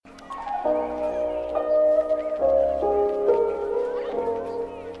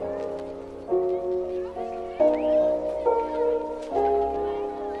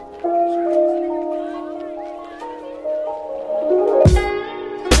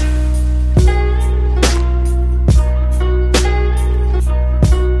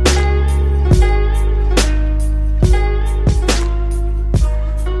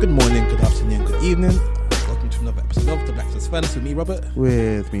me, Robert.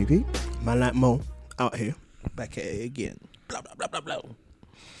 With me, Pete. Man like Mo, out here, back at it again. Blah, blah, blah, blah, blah.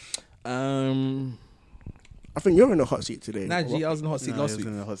 I think you're in the hot seat today. Nah, G, I was in the hot seat last week. I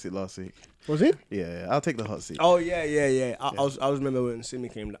was in the hot seat last week. Was it? Yeah, I'll take the hot seat. Oh, yeah. I was remember when Simi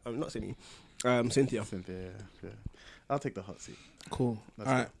came, not Simi, Cynthia. Yeah. I'll take the hot seat. Cool.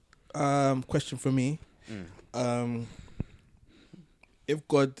 Let's All right. Question for me. If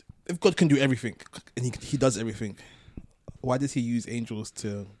God can do everything and he does everything, why does he use angels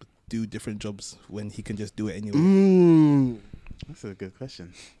to do different jobs when he can just do it anyway? That's a good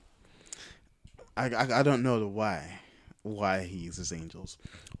question. I don't know the why he uses angels.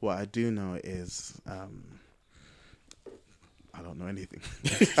 What I do know is I don't know anything.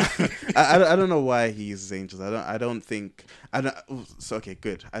 I don't know why he uses angels. So okay,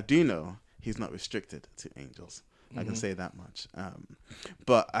 good. I do know he's not restricted to angels. I can say that much.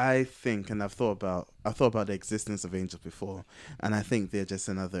 But I think, and I've thought about the existence of angels before, and I think they're just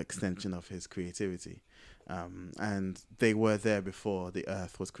another extension of his creativity. And they were there before the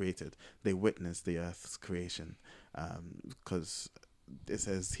earth was created. They witnessed the earth's creation, because it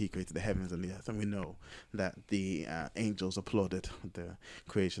says he created the heavens and the earth, and we know that the angels applauded the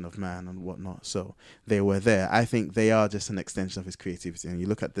creation of man and whatnot. So they were there. I think they are just an extension of his creativity. And you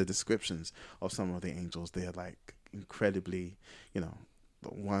look at the descriptions of some of the angels; they are like incredibly, I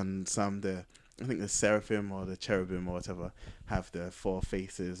think the seraphim or the cherubim or whatever have the 4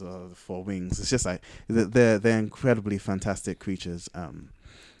 faces or the 4 wings. It's just like they're incredibly fantastic creatures, and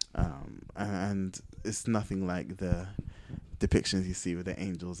it's nothing like the depictions you see with the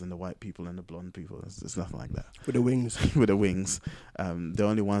angels and the white people and the blonde people. It's nothing like that. With the wings. With the wings. The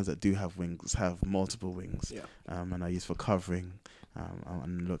only ones that do have wings have multiple wings, and are used for covering.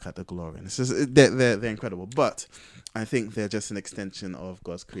 And look at the glory. And it's just they're incredible. But I think they're just an extension of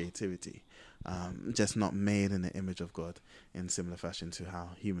God's creativity. Just not made in the image of God in similar fashion to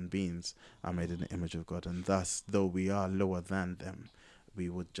how human beings are made in the image of God, and thus, though we are lower than them, we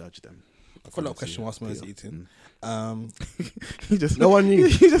would judge them. Follow-up question whilst I was eating. No one knew.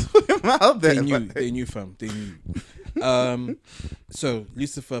 You just put him out there. They knew, fam. They knew. So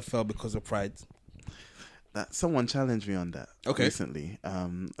Lucifer fell because of pride. That someone challenged me on that recently.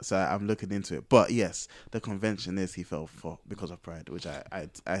 So I'm looking into it. But yes, the convention is he fell because of pride, which I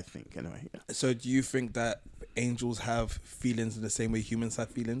think anyway. Yeah. So do you think that angels have feelings in the same way humans have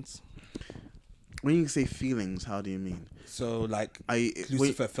feelings? When you say feelings, how do you mean? So like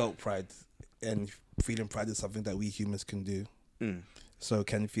Lucifer felt pride, and feeling pride is something that we humans can do. So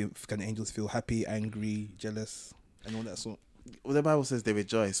can angels feel happy, angry, jealous, and all that sort? Well, the Bible says they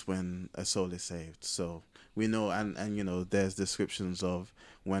rejoice when a soul is saved. So we know, and there's descriptions of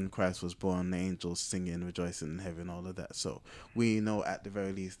when Christ was born, the angels singing, rejoicing in heaven, all of that. So we know at the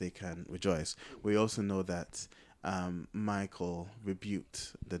very least they can rejoice. We also know that Michael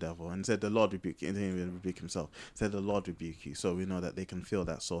rebuked the devil and said, "The Lord rebuke you." He didn't even rebuke himself. He said, "The Lord rebuke you." So we know that they can feel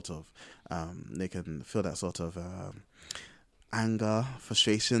that sort of, anger,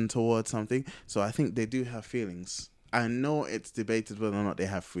 frustration towards something. So I think they do have feelings. I know it's debated whether or not they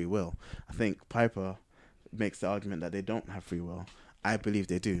have free will. I think Piper makes the argument that they don't have free will. I believe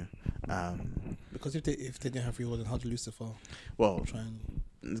they do. Because if they didn't have free will, then how did Lucifer? Well,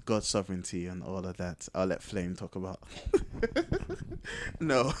 God's sovereignty and all of that, I'll let Flame talk about.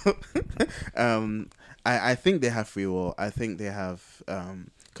 No. I think they have free will. I think they have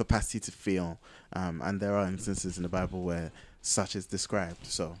capacity to feel. And there are instances in the Bible where such is described.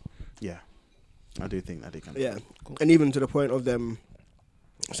 So, yeah. I do think that they can. Yeah, cool. And even to the point of them,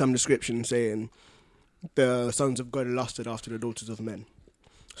 some description saying the sons of God lusted after the daughters of men.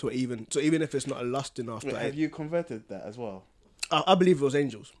 So even if it's not a lusting after, wait, have you converted that as well? I believe it was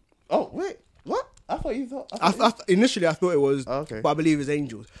angels. Oh wait, what? I thought you thought. Initially, I thought it was, okay. But I believe it's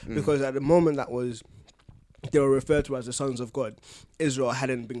angels because at the moment they were referred to as the sons of God. Israel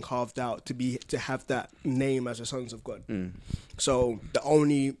hadn't been carved out to have that name as the sons of God. So the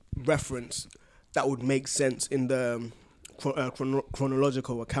only reference that would make sense in the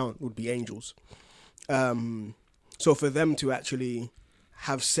chronological account would be angels. So for them to actually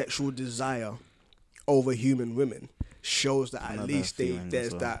have sexual desire over human women shows that at least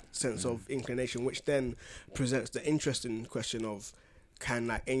there's that sense of inclination, which then presents the interesting question of, can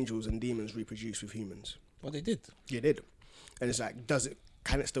like angels and demons reproduce with humans? Well, they did. Yeah, they did. And it's like,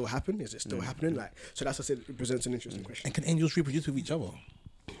 can it still happen? Is it still happening? Like, so that's what I said, it presents an interesting question. And can angels reproduce with each other?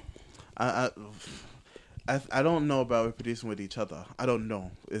 I don't know about reproducing with each other. I don't know.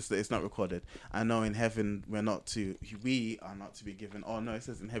 It's not recorded. I know in heaven we are not to be given. Oh no, it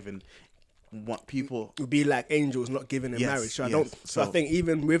says in heaven, what people would be like angels not given in marriage. So I think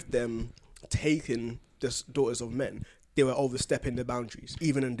even with them taking the daughters of men, they were overstepping the boundaries,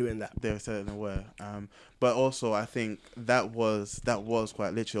 even in doing that. They certainly were. But also, I think that was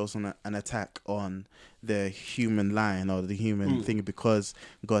quite literally also an attack on the human line or the human thing, because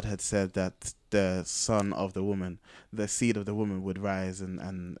God had said that the son of the woman, the seed of the woman, would rise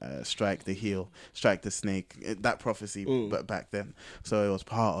and strike the snake. That prophecy, but back then. So it was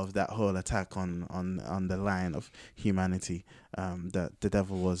part of that whole attack on the line of humanity that the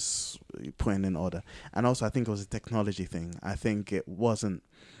devil was putting in order. And also, I think it was a technology thing. I think it wasn't.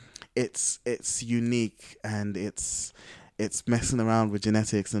 It's unique, and it's messing around with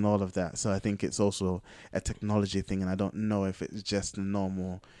genetics and all of that. So I think it's also a technology thing, and I don't know if it's just a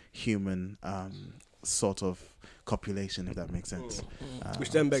normal human sort of copulation, if that makes sense.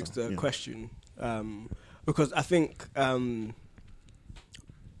 Which then begs the question, because I think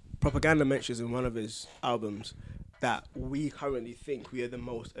Propaganda mentions in one of his albums that we currently think we are the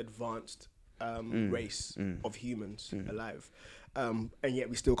most advanced race of humans alive. And yet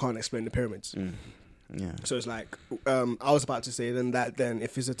we still can't explain the pyramids. Yeah. So it's like, I was about to say then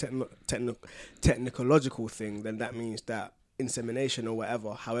if it's a technological thing, then that means that insemination or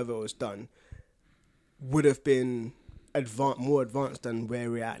whatever, however it was done, would have been more advanced than where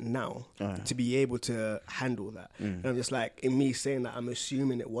we're at now to be able to handle that. And I'm just like, in me saying that, I'm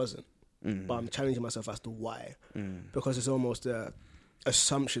assuming it wasn't, but I'm challenging myself as to why, because it's almost a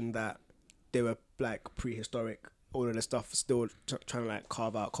assumption that they were like prehistoric. All of the stuff still trying to like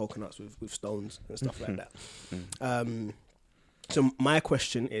carve out coconuts with stones and stuff like that. So my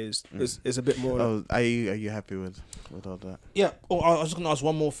question is a bit more. Oh, are you happy with all that? Yeah. Oh, I was just gonna ask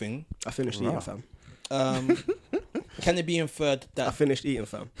one more thing. I finished eating, fam. Can it be inferred that I finished eating,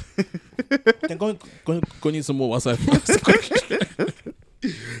 fam? Then go need some more.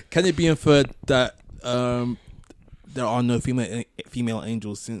 Can it be inferred that there are no female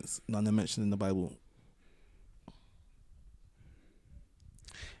angels, since none are mentioned in the Bible?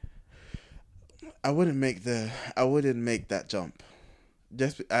 I wouldn't make that jump.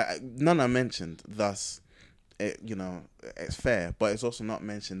 Just none are mentioned, thus, it's fair. But it's also not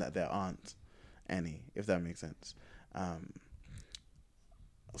mentioned that there aren't any, if that makes sense.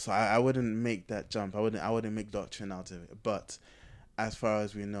 So I wouldn't make that jump. I wouldn't make doctrine out of it. But as far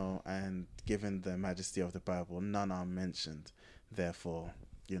as we know, and given the majesty of the Bible, none are mentioned. Therefore,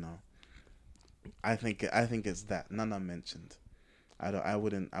 I think it's that none are mentioned. I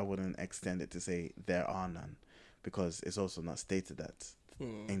wouldn't extend it to say there are none, because it's also not stated that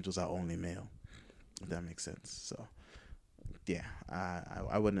angels are only male, if that makes sense. So yeah,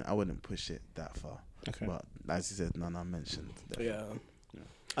 I wouldn't push it that far. Okay. But as you said, none are mentioned. Yeah.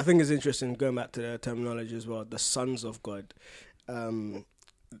 I think it's interesting going back to the terminology as well. The sons of God,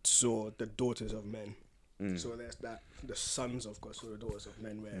 so the daughters of men. So there's that, the sons of God, so the daughters of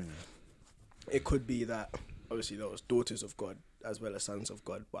men, where it could be that obviously those daughters of God as well as sons of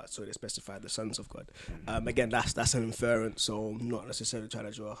God, but so they specify the sons of God. Again, that's an inference, so I'm not necessarily trying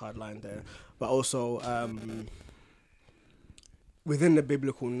to draw a hard line there. But also, within the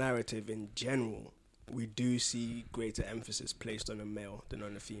biblical narrative in general, we do see greater emphasis placed on a male than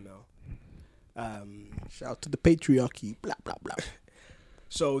on a female. Shout out to the patriarchy, blah, blah, blah.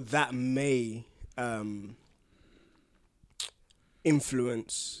 So that may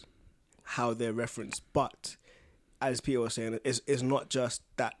influence how they're referenced, but as Peter was saying, it's not just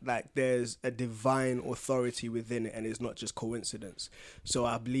that, like, there's a divine authority within it, and it's not just coincidence. So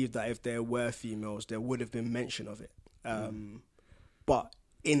I believe that if there were females, there would have been mention of it. But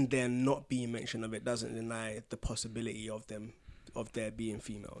in there not being mention of it doesn't deny the possibility of there being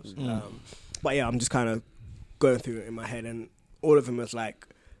females. But yeah, I'm just kind of going through it in my head, and all of them is like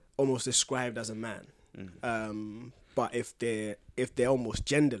almost described as a man. But if they're almost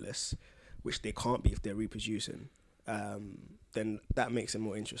genderless, which they can't be if they're reproducing, then that makes it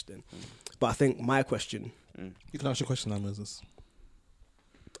more interesting. But I think my question... You can ask your question now, Moses.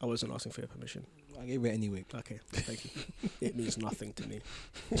 I wasn't asking for your permission. I gave it anyway. Okay, thank you. It means nothing to me.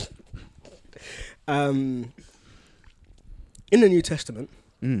 In the New Testament,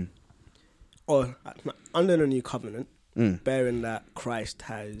 or under the New Covenant, bearing that Christ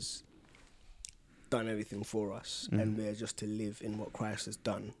has done everything for us, and we're just to live in what Christ has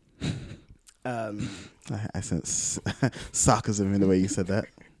done. I sense sarcasm in the way you said that.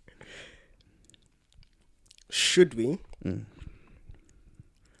 Should we?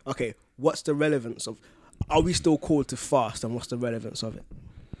 Okay, what's the relevance of... Are we still called to fast, and what's the relevance of it?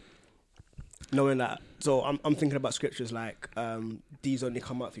 Knowing that... So I'm thinking about scriptures like, these only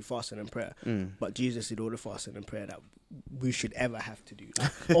come out through fasting and prayer. But Jesus did all the fasting and prayer that we should ever have to do.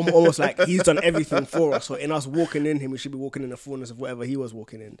 Almost like he's done everything for us. So in us walking in him, we should be walking in the fullness of whatever he was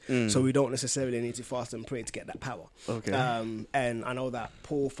walking in. So we don't necessarily need to fast and pray to get that power. Okay. And I know that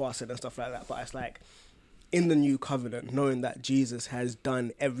Paul fasted and stuff like that, but it's like in the new covenant, knowing that Jesus has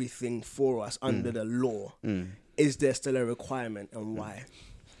done everything for us under the law, is there still a requirement, and why?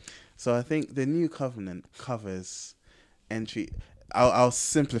 So I think the new covenant covers entry. I'll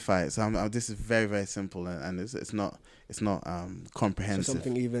simplify it. So this is very, very simple, and it's not comprehensive. So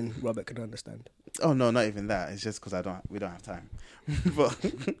something even Robert can understand. Oh no, not even that. It's just because we don't have time. But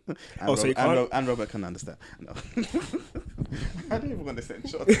and Robert can understand. No, I don't even understand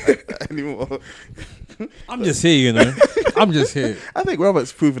short anymore. I'm just here, you know. I'm just here. I think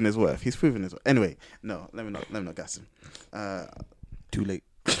Robert's proven his worth. He's proven his worth. Anyway, no, let me not gas him. Too late.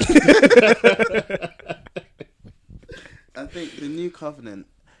 I think the new covenant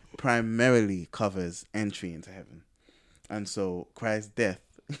primarily covers entry into heaven. And so Christ's death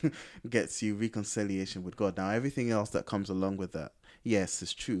gets you reconciliation with God. Now, everything else that comes along with that, yes,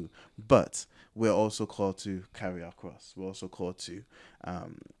 is true. But we're also called to carry our cross. We're also called to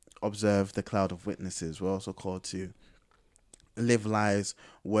observe the cloud of witnesses. We're also called to live lives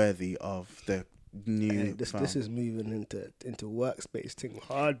worthy of the new. This is moving into workspace thing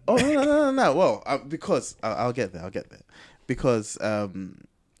hard. Oh no. Well, because I'll get there. Because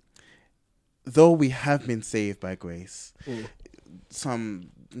though we have been saved by grace,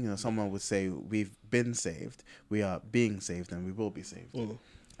 someone would say we've been saved. We are being saved, and we will be saved.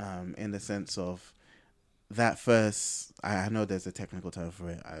 In the sense of that first, I know there's a technical term for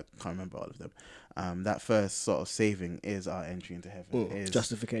it. I can't remember all of them. That first sort of saving is our entry into heaven. Is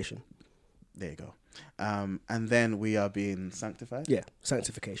justification. There you go. And then we are being sanctified. Yeah,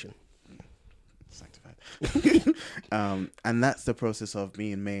 sanctification. Sanctified. And that's the process of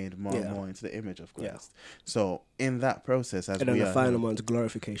being made more and more into the image of Christ. Yeah. So in that process, and then the final one's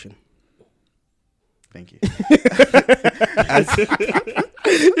glorification. Thank you.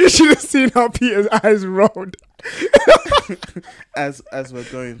 You should have seen how Peter's eyes rolled. As we're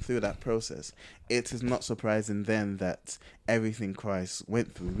going through that process, it is not surprising then that everything Christ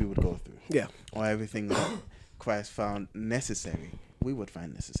went through, we would go through. Yeah. Or everything that Christ found necessary, we would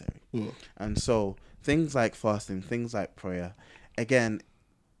find necessary. And so things like fasting, things like prayer, again,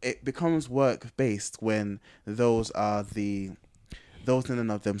 it becomes work-based when those in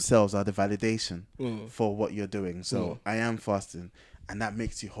and of themselves are the validation for what you're doing. So I am fasting, and that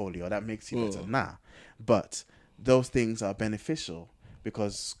makes you holy, or that makes you better. Nah. But those things are beneficial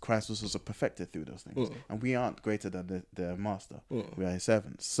because Christ was also perfected through those things. And we aren't greater than the master. We are his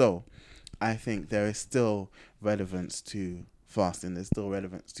servants. So I think there is still relevance to fasting. There's still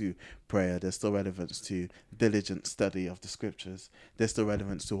relevance to prayer. There's still relevance to diligent study of the scriptures. There's still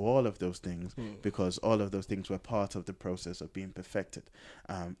relevance to all of those things because all of those things were part of the process of being perfected.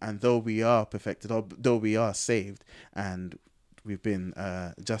 And though we are perfected, or though we are saved and we've been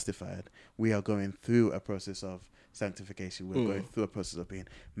justified, we are going through a process of sanctification. We're going through a process of being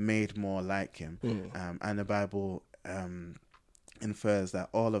made more like him. And the Bible infers that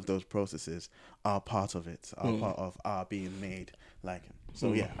all of those processes are part of it, are part of our being made like him.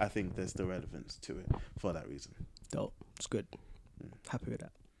 So yeah, I think there's the relevance to it for that reason. Dope. It's good. Happy with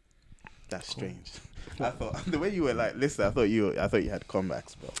that. That's strange. I thought the way you were like, listen, I thought you had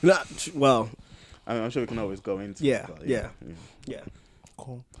comebacks, but well, I'm sure we can always go into yeah.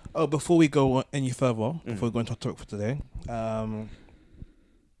 Cool. Oh, before we go any further, before we go into our talk for today,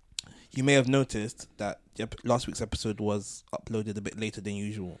 you may have noticed that last week's episode was uploaded a bit later than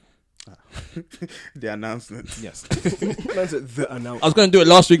usual. The announcement. Yes. That's the announcement. I was going to do it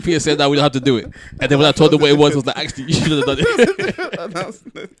last week. Peter said that we don't have to do it. And then when I told them what it was like, actually, you should have done it.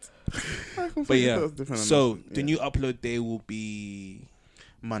 Announcement. But yeah, so the new upload day will be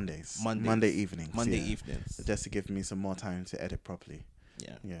Monday evenings. Monday evenings. Just to give me some more time to edit properly.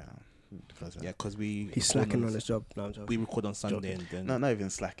 Yeah. Because he's slacking on his job. No, I'm joking. We record on Sunday and then not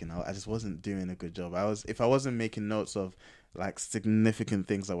even slacking. I just wasn't doing a good job. If I wasn't making notes of like significant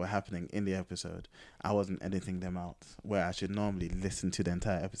things that were happening in the episode, I wasn't editing them out. Where I should normally listen to the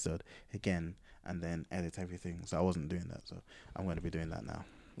entire episode again and then edit everything. So I wasn't doing that. So I'm going to be doing that now.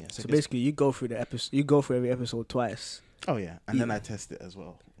 Yeah. So basically, you go through the episode. You go through every episode twice. Oh yeah, and then I test it as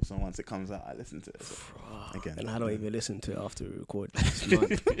well. So once it comes out, I listen to it again. And I don't even listen to it after we record. It's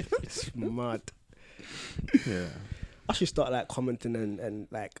mad. It's mad. Yeah. I should start like commenting and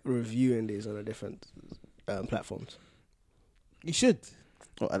like reviewing these on the different platforms. You should.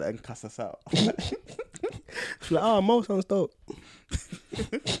 Oh, and then cuss us out. It's like, Mo sounds dope.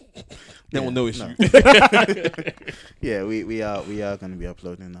 Then we'll know it's you. Yeah, we are going to be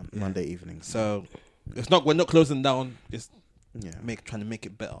uploading on Monday evenings. So It's not. We're not closing down. It's Yeah. trying to make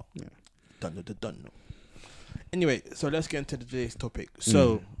it better. Yeah. Done. Anyway, so let's get into today's topic.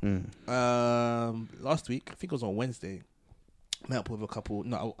 So, last week, I think it was on Wednesday, I met up with a couple.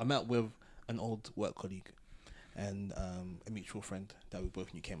 No, I met up with an old work colleague and a mutual friend that we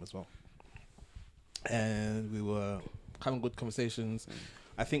both knew came as well. And we were having good conversations.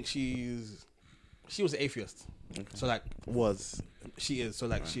 I think she was an atheist. Okay. So like she is. So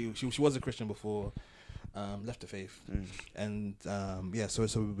like she was a Christian before, left the faith, and so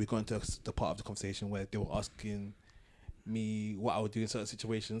we got into the part of the conversation where they were asking me what I would do in certain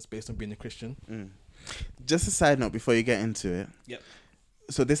situations based on being a Christian. Just a side note before you get into it. Yep.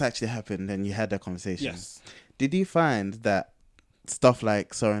 So this actually happened, and you had that conversation. Yes. Did you find that stuff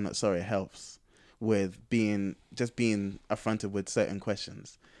like sorry not sorry helps with being affronted with certain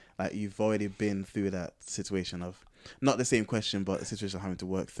questions? Like you've already been through that situation of not the same question, but a situation of having to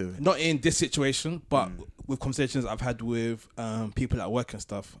work through it. Not in this situation, but with conversations I've had with people at work and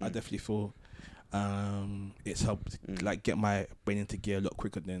stuff, I definitely feel it's helped like get my brain into gear a lot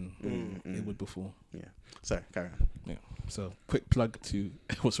quicker than it would before. Yeah. Sorry, carry on. Yeah. So quick plug to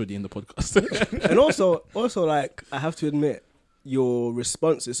what's already in the podcast. And also like I have to admit, your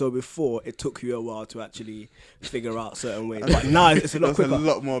responses. So before it took you a while to actually figure out certain ways, but now it's a lot quicker. A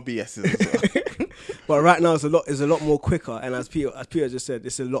lot more BS as well. But right now it's a lot more quicker, and as Peter just said,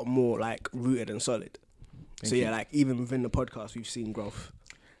 it's a lot more like rooted and solid. Thank you. Yeah, like even within the podcast, we've seen growth.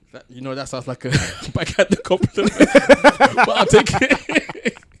 That sounds like a backhand compliment, but I'll take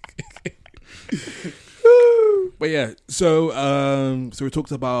it. But yeah, so we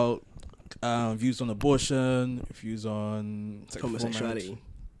talked about views on abortion, views on homosexuality.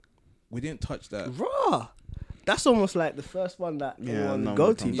 We didn't touch that. Raw. That's almost like the first one that anyone would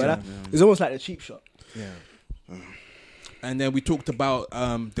go to, but yeah. it's almost like the cheap shot. Yeah. And then we talked about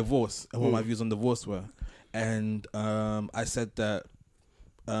divorce and what my views on divorce were, and I said that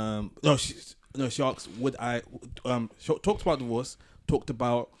she asked would I she talked about divorce, talked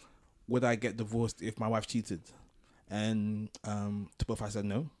about would I get divorced if my wife cheated, and to both I said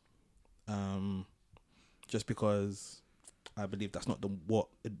no. Just because I believe that's not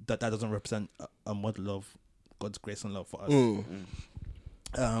that doesn't represent a model of God's grace and love for us.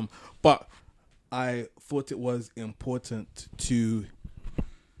 But I thought it was important to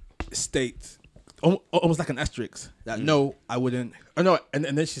state almost like an asterisk that no, I wouldn't. Oh no, and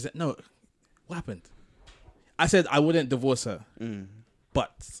then she said no. What happened? I said I wouldn't divorce her,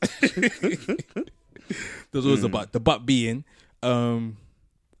 but there's always a but. The but being,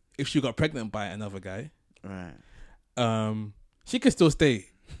 if she got pregnant by another guy, right? She can still stay,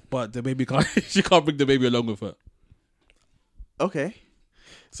 but the baby can't. She can't bring the baby along with her. Okay,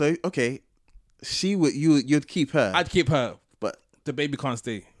 so you'd keep her. I'd keep her, but the baby can't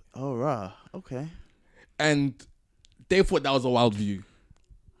stay. Oh, rah. Okay. And they thought that was a wild view.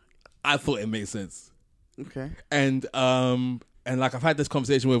 I thought it made sense. Okay. And like I've had this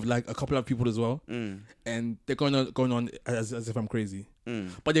conversation with like a couple of people as well, and they're going on as if I'm crazy,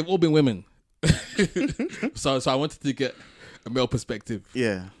 but they've all been women. so I wanted to get a male perspective.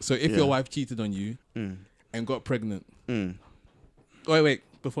 Yeah. So if your wife cheated on you and got pregnant, wait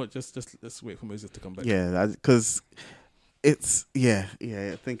before just let's wait for Moses to come back. Yeah, because it's I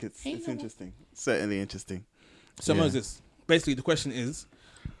think it's interesting. Certainly interesting. So Moses, basically the question is,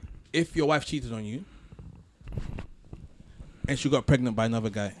 if your wife cheated on you and she got pregnant by another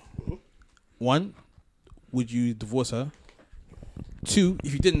guy, 1, would you divorce her? 2,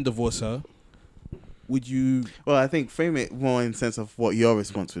 if you didn't divorce her, would you? Well, I think frame it more in the sense of what your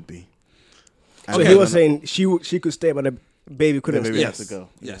response would be. So he was saying she could stay, but the baby couldn't. The baby has to go.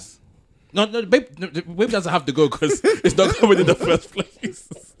 Yes. No, the baby doesn't have to go because it's not coming in the first place.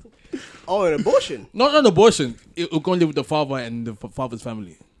 Oh, an abortion? Not an abortion. It will go and live with the father and the father's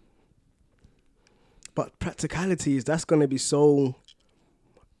family. But practicalities, that's going to be so...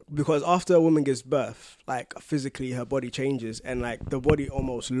 Because after a woman gives birth, like physically her body changes and like the body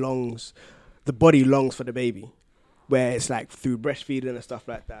longs for the baby. Where it's like through breastfeeding and stuff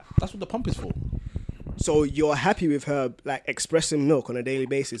like that. That's what the pump is for. So you're happy with her like expressing milk on a daily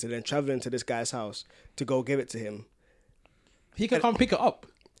basis and then traveling to this guy's house to go give it to him. He can come pick it up.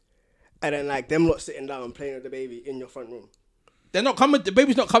 And then like them lot sitting down and playing with the baby in your front room. They're not coming. The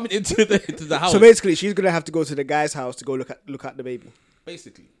baby's not coming into the house. So basically, she's gonna have to go to the guy's house to go look at the baby.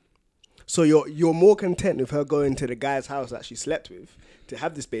 Basically. So you're more content with her going to the guy's house that she slept with to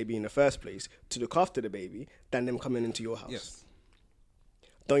have this baby in the first place, to look after the baby, than them coming into your house. Yes.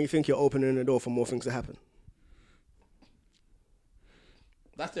 Don't you think you're opening the door for more things to happen?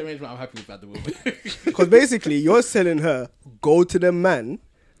 That's the arrangement I'm happy with at the moment. Because basically, you're telling her, go to the man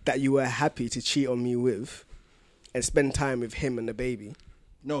that you were happy to cheat on me with and spend time with him and the baby.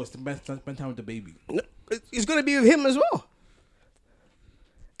 No, it's the best spend time with the baby. No, it's going to be with him as well.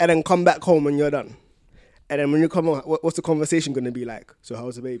 And then come back home when you're done. And then when you come home, what's the conversation going to be like? So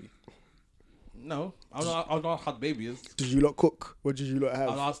how's the baby? No, I'll know how the baby is. Did you lot cook? What did you lot have?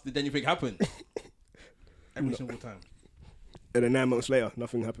 I'll ask, did anything happen? Every single time. And then 9 months later,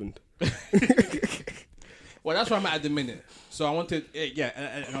 nothing happened. Well, that's where I'm at the minute. So I wanted,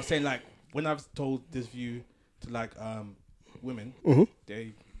 and I was saying, like, when I've told this view to, like, women,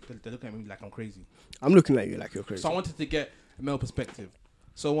 they look at me like I'm crazy. I'm looking at you like you're crazy. So I wanted to get a male perspective.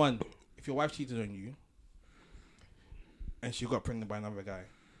 So one, if your wife cheated on you and she got pregnant by another guy,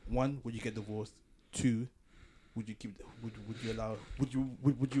 one, would you get divorced? Two, would you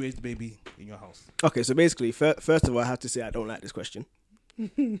raise the baby in your house? Okay, so basically, first of all, I have to say I don't like this question.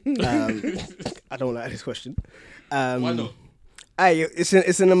 I don't like this question. Why not?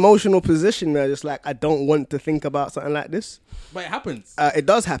 It's an emotional position where just like I don't want to think about something like this. But it happens. It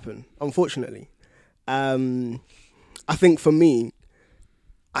does happen, unfortunately. I think for me,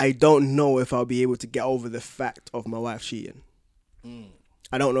 I don't know if I'll be able to get over the fact of my wife cheating.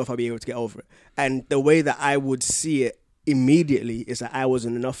 I don't know if I'll be able to get over it. And the way that I would see it immediately is that I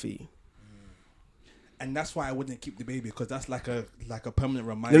wasn't enough for you. And that's why I wouldn't keep the baby, because that's like a permanent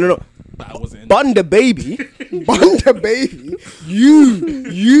reminder. No. That I wasn't. Bun the baby.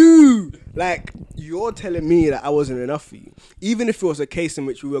 You. Like, you're telling me that I wasn't enough for you. Even if it was a case in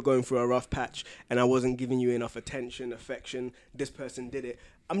which we were going through a rough patch and I wasn't giving you enough attention, affection, this person did it.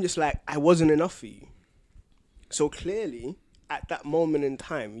 I'm just like, I wasn't enough for you. So clearly, at that moment in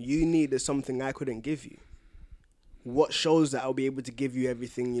time, you needed something I couldn't give you. What shows that I'll be able to give you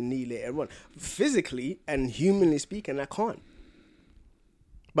everything you need later on? Physically and humanly speaking, I can't.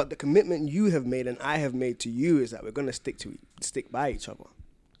 But the commitment you have made and I have made to you is that we're going to stick by each other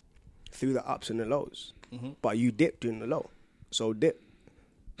through the ups and the lows. Mm-hmm. But you dipped during the low. So dip.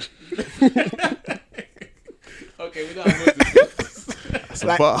 Okay, we don't have this. That's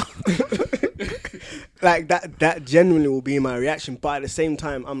a bar. Like that genuinely will be my reaction. But at the same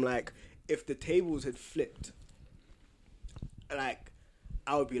time, I'm like, if the tables had flipped, like,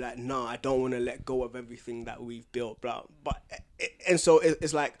 I would be like, no, I don't want to let go of everything that we've built, blah. But so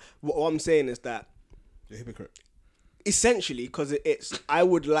it's like, what I'm saying is that you're a hypocrite. Essentially, because it's I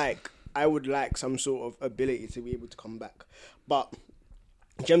would like some sort of ability to be able to come back. But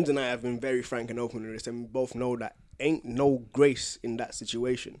Jems and I have been very frank and open with this, and we both know that ain't no grace in that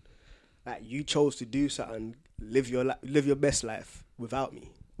situation. Like, you chose to do something, live your best life without me.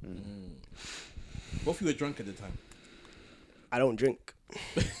 Mm. Both of you were drunk at the time. I don't drink.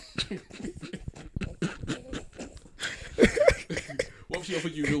 What if she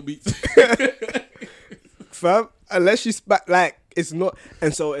offered you real beats? Fam, unless she's back, like, it's not.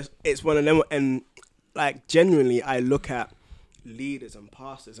 And so it's one of them. And like, genuinely, I look at leaders and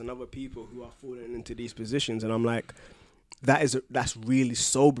pastors and other people who are falling into these positions, and I'm like, that's really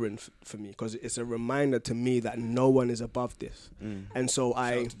sobering for me, because it's a reminder to me that no one is above this. And so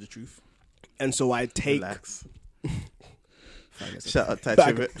Shout out to the truth. And so I take. Relax. Shout out Tag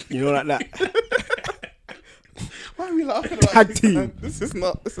Team. You know, like that. Why are we laughing about Tag this? team. This is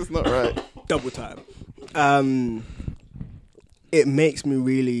not right. Double time. It makes me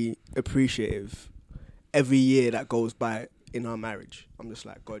really appreciative every year that goes by in our marriage. I'm just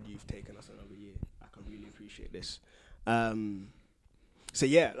like, God, you've taken us another year. I can really appreciate this. So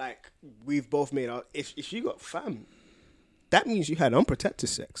yeah, like, we've both made our. If you got fam, that means you had unprotected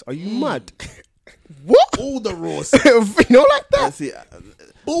sex. Are you mad? What? All the raw sex. You know, like that. See,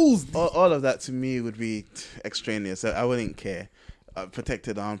 balls. All of that to me would be extraneous. I wouldn't care.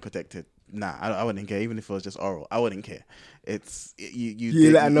 Protected or unprotected. Nah, I wouldn't care. Even if it was just oral, I wouldn't care. It's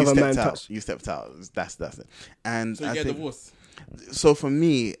you let another man out. touch. You stepped out. That's it. And so you get divorced. So for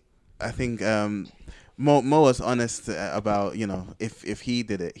me, I think Mo was honest about, you know, if he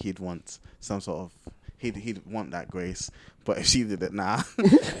did it, he'd want some sort of he'd want that grace. But if she did it, nah.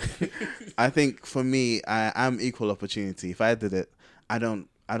 I think for me, I am equal opportunity. If I did it, I don't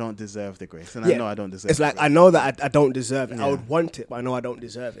deserve the grace, and I know I don't deserve. It's like, I know that I don't deserve it. Yeah. I would want it, but I know I don't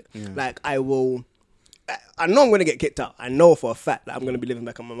deserve it. Yeah. Like, I know I'm going to get kicked out. I know for a fact that I'm going to be living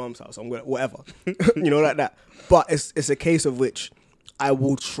back at my mum's house. I'm going to, whatever, you know, like that. But it's a case of which I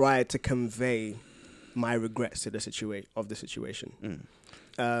will try to convey my regrets to the situation.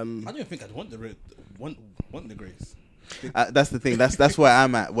 I don't think I'd want the grace. That's the thing. That's where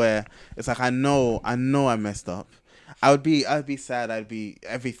I'm at. Where it's like, I know I messed up. I'd be sad. I'd be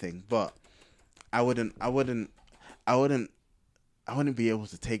everything, but I wouldn't I wouldn't be able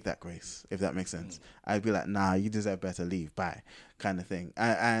to take that grace, if that makes sense. I'd be like, nah, you deserve better, leave, bye, kind of thing.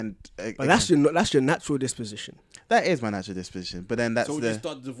 But that's your natural disposition. That is my natural disposition. But then that's so would you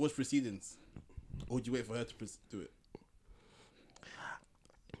start divorce proceedings, or would you wait for her to do it?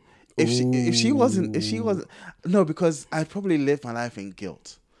 If she wasn't, no, because I'd probably live my life in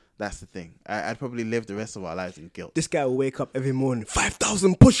guilt. That's the thing. I'd probably live the rest of our lives in guilt. This guy will wake up every morning,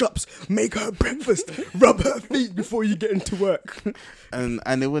 5,000 push-ups, make her breakfast, rub her feet before you get into work. And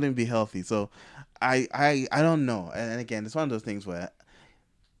it wouldn't be healthy. So I don't know. And again, it's one of those things where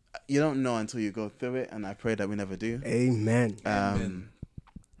you don't know until you go through it, and I pray that we never do. Amen.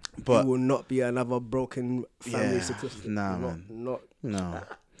 But it will not be another broken family statistic. Nah, man. No.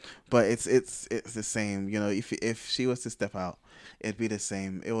 But it's the same. You know, if she was to step out, it'd be the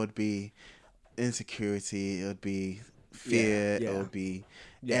same. It would be insecurity. It would be fear. It would be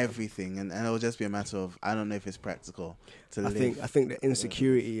everything, and it would just be a matter of, I don't know if it's practical to live. I think the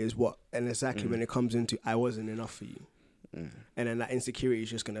insecurity is what, and exactly when it comes into, I wasn't enough for you, and then that insecurity is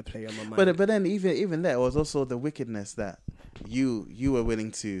just gonna play on my mind. But then even there was also the wickedness that you were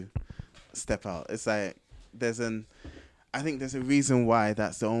willing to step out. It's like I think there's a reason why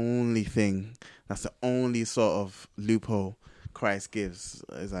that's the only sort of loophole Christ gives.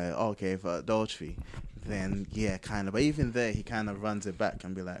 It's like, okay, for adultery, then yeah, kind of. But even there, he kind of runs it back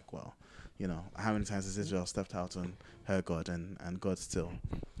and be like, well, you know, how many times has Israel stepped out on her God, and God still,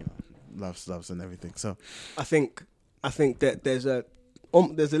 you know, loves and everything. So I think that there's a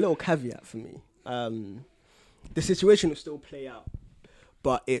little caveat for me. The situation will still play out,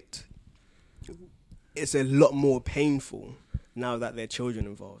 but it's a lot more painful now that there are children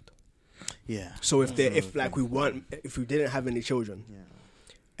involved. Yeah. So if we didn't have any children,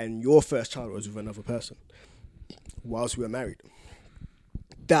 and your first child was with another person whilst we were married,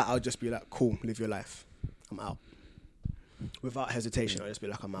 that I'll just be like, cool, live your life, I'm out. Without hesitation, I'll just be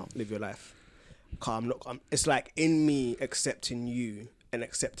like, I'm out, live your life. It's like in me accepting you and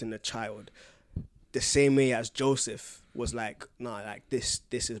accepting the child, the same way as Joseph was like, nah, like this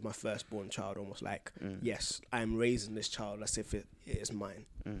is my firstborn child, almost like, yes, I'm raising this child as if it is mine.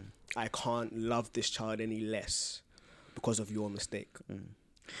 I can't love this child any less because of your mistake.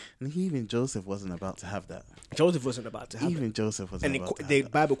 And even Joseph wasn't about to have that. Joseph wasn't about to have it. Even Joseph wasn't about to have the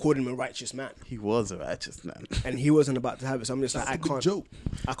that. Bible called him a righteous man. He was a righteous man. And he wasn't about to have it. So I'm just like, I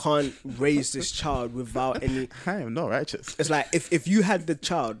can't raise this child without any... I am not righteous. It's like, if you had the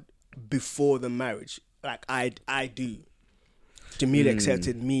child before the marriage, like I do, Jamila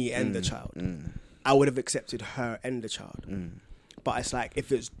accepted me and the child, I would have accepted her and the child. But it's like,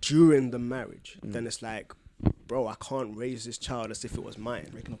 if it's during the marriage, then it's like, bro, I can't raise this child as if it was mine.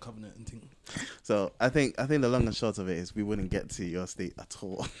 Breaking a covenant and things. So I think the long and short of it is we wouldn't get to your state at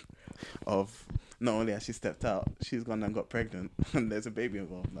all. Of not only has she stepped out, she's gone and got pregnant, and there's a baby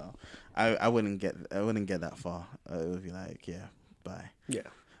involved now. I wouldn't get that far. It would be like, yeah, bye. Yeah.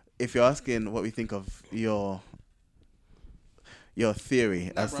 If you're asking what we think of your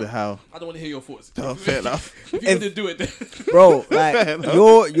theory as to how... I don't want to hear your thoughts. Oh, fair enough. If you wouldn't do it, then... Bro,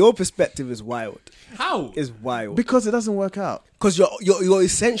 like, your perspective is wild. How? Is wild. Because it doesn't work out. Because you're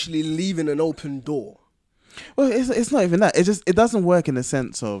essentially leaving an open door. Well, it's not even that. It doesn't work in the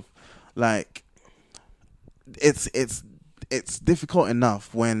sense of, like, it's difficult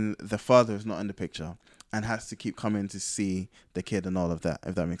enough when the father is not in the picture and has to keep coming to see the kid and all of that,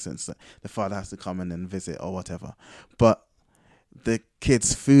 if that makes sense. The father has to come in and visit or whatever. But the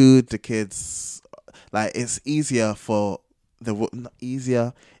kid's food, like, it's easier for not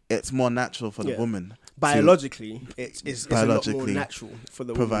easier, it's more natural for the woman. Biologically, it's a lot more natural for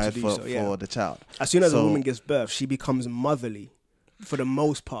the woman to do so. For the child. As soon as a woman gives birth, she becomes motherly for the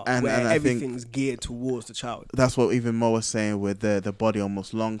most part, where everything's geared towards the child. That's what even Mo was saying, with the body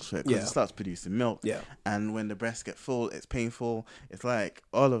almost longs for it, because it starts producing milk. Yeah. And when the breasts get full, it's painful. It's like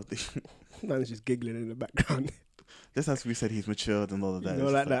all of the... Man's just giggling in the background. Just as we said, he's matured and all of that. You know,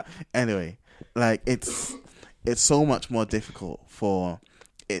 like that. Anyway, like, it's so much more difficult for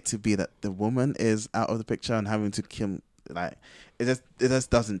it to be that the woman is out of the picture and having to kill, like, it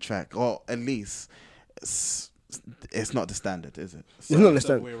just doesn't track, or at least it's not the standard, is it? So, it's not the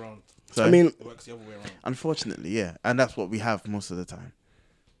standard. So, I mean, it works the other way around. Unfortunately, yeah, and that's what we have most of the time.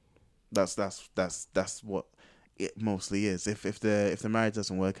 That's what it mostly is. If the marriage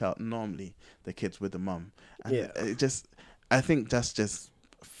doesn't work out, normally the kid's with the mum. And I think that's just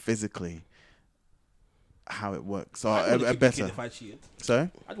physically how it works. So I'd better. If I cheated. Sorry?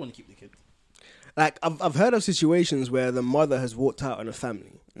 I'd want to keep the kid. Like, I've heard of situations where the mother has walked out on a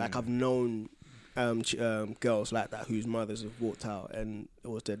family. Like, I've known girls like that whose mothers have walked out and it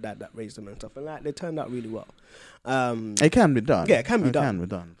was their dad that raised them and stuff, and like they turned out really well. It can be done. Yeah, it can be done. Can be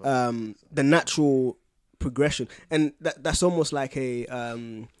done. But The natural progression, and that's almost like a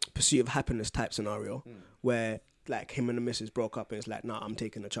pursuit of happiness type scenario where like him and the missus broke up and it's like, nah, I'm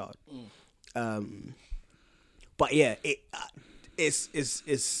taking a child. But yeah, it's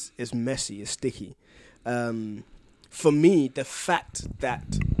messy, it's sticky. For me, the fact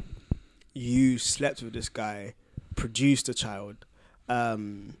that you slept with this guy, produced a child,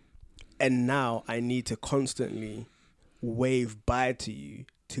 and now I need to constantly wave bye to you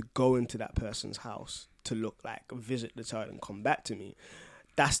to go into that person's house to look like visit the child and come back to me.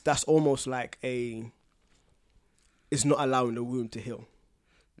 That's almost like it's not allowing the wound to heal.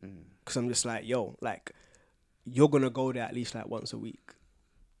 Because I'm just like, yo, like you're gonna go there at least like once a week.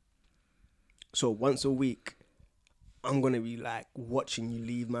 So once a week, I'm going to be like watching you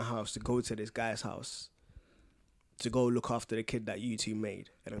leave my house to go to this guy's house to go look after the kid that you two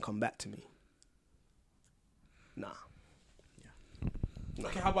made and then come back to me. Nah.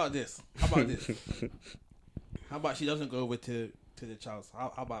 Okay, how about this? How about she doesn't go over to the child's?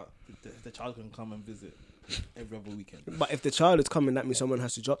 How about the child can come and visit every other weekend? But if the child is coming, that means someone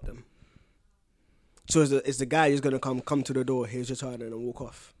has to drop them. So is the guy who's going to come to the door, here's your child, and then walk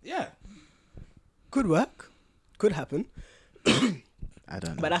off? Yeah. Could work. Could happen. I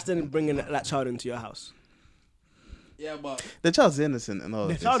don't know. But that's then bringing that child into your house. Yeah, but the child's innocent and all.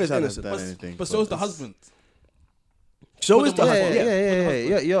 The child is innocent. But so is the husband. So is the husband.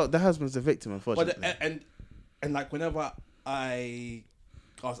 Yeah. The husband's the victim, unfortunately. But and like whenever I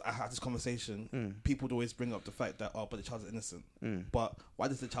had this conversation, people would always bring up the fact that but the child's innocent. But why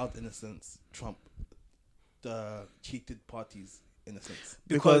does the child's innocence trump the cheated party's innocence?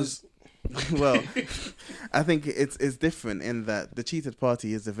 Because well, I think it's different in that the cheated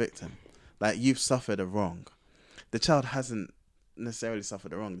party is the victim. Like, you've suffered a wrong. The child hasn't necessarily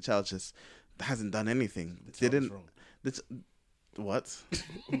suffered a wrong. The child just hasn't done anything. What?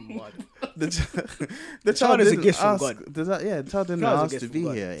 the child is a didn't gift from ask. God. The child didn't ask to be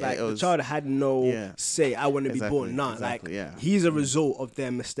here. Like, It was, the child had no say. I want to be born. Nah, exactly, he's a result of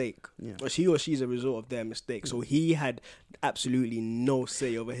their mistake. Yeah. Or he or she's a result of their mistake. So he had absolutely no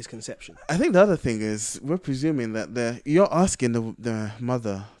say over his conception. I think the other thing is we're presuming that you're asking the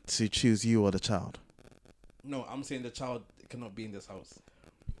mother to choose you or the child. No, I'm saying the child cannot be in this house.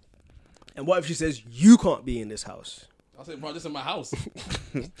 And what if she says you can't be in this house? I say, bro, this is my house.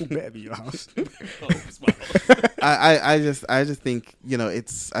 It better be your house. Oh, it's my house. I just think,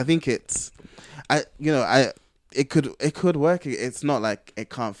 it could work. It's not like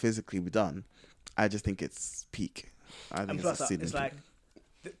it can't physically be done. I just think it's peak. I think And it's plus, it's like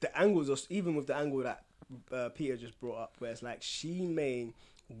the angles, even with the angle that Peter just brought up, where it's like she may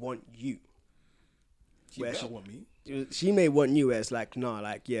want you. She better want me. She may want you, where it's like, nah,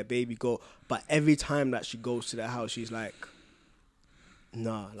 like, yeah, baby, go. But every time that she goes to the house, she's like,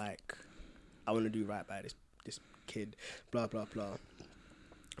 nah, like, I want to do right by this kid, blah, blah, blah.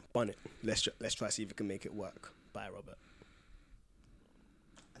 Bun it. Let's try to see if we can make it work. Bye, Robert.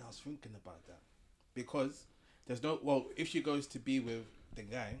 And I was thinking about that. Because there's if she goes to be with the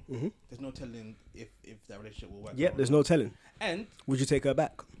guy, there's no telling if that relationship will work. Yeah, there's no telling. And would you take her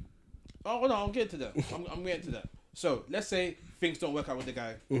back? Oh no, I'm getting to that. I'm getting to that. So let's say things don't work out with the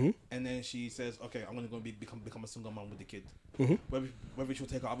guy, and then she says, "Okay, I'm gonna go become a single mom with the kid." Whether she'll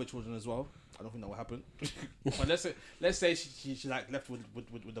take her other children as well, I don't think that will happen. But let's say she like left with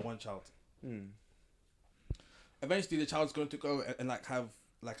the one child. Eventually, the child's going to go and like have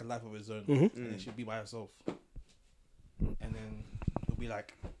like a life of his own, and then she'll be by herself. And then it'll be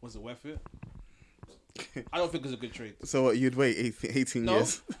like, was it worth it? I don't think it's a good trade. So what, you'd wait 18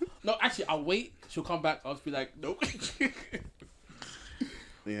 years? No, actually, I'll wait. She'll come back. I'll just be like, nope.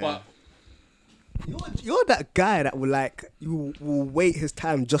 Yeah. But You're that guy that will wait his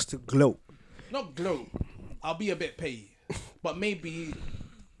time just to gloat. not glow. I'll be a bit petty. But maybe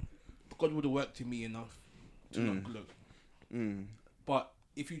God would have worked to me enough to not glow. But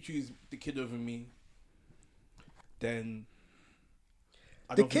if you choose the kid over me, then...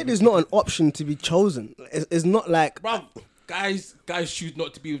 The kid is not an option to be chosen. It's not like... Bruv, guys choose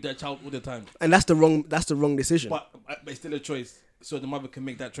not to be with their child all the time. And that's the wrong decision. But it's still a choice. So the mother can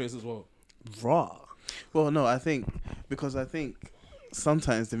make that choice as well. Raw. Well, no, I think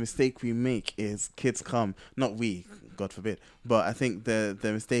sometimes the mistake we make is kids come, not we, God forbid, but I think the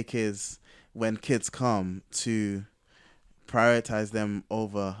mistake is when kids come to prioritize them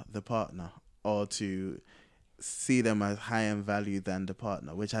over the partner or to see them as higher in value than the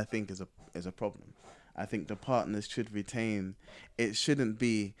partner, which I think is a problem. I think the partners should retain. It shouldn't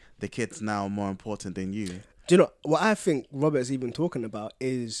be the kids now more important than you. Do you know what I think Robert's even talking about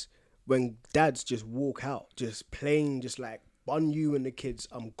is when dads just walk out, just plain, just like, on you and the kids,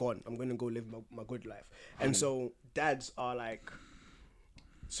 I'm gone. I'm gonna go live my good life. And so dads are like,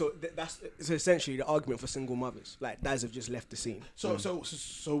 so that's essentially the argument for single mothers. Like, dads have just left the scene.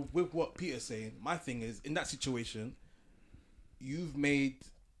 So with what Peter's saying, my thing is, in that situation, you've made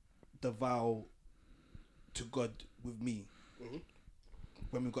the vow to God with me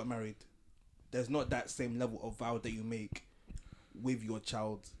when we got married. There's not that same level of vow that you make with your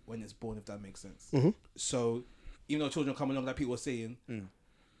child when it's born, if that makes sense. So even though children come along, like Peter was saying,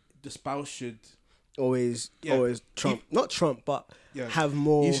 the spouse should always trump, not trump, but have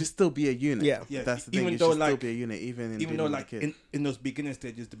more. You should still be a unit. Yeah. That's the thing. You should still be a unit, even though like in those beginning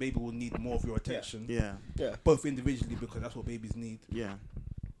stages, the baby will need more of your attention. Yeah. Both individually, because that's what babies need. Yeah.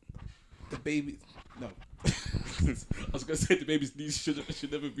 The baby, no. I was gonna say the baby's needs should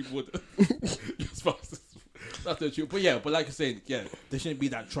never be more than your spouse's. That's the truth. But like I said, there shouldn't be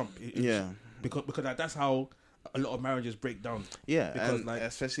that trump. Because that's how a lot of marriages break down. Yeah, because and like,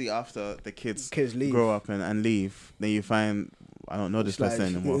 especially after the kids leave. grow up and leave, then you find, I don't know this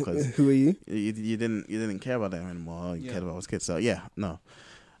person anymore because who are you? You didn't care about them anymore. You cared about his kids. So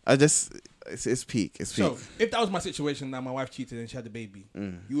it's peak. It's peak. So if that was my situation, now my wife cheated and she had a baby,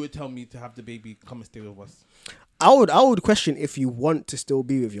 you would tell me to have the baby come and stay with us. I would question if you want to still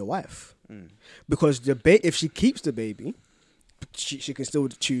be with your wife, because if she keeps the baby, she can still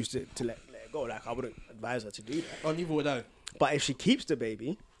choose to let it go. Like, I wouldn't advise her to do that. Oh, neither would I. But if she keeps the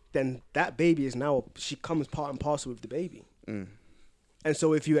baby, then that baby is now, she comes part and parcel with the baby. And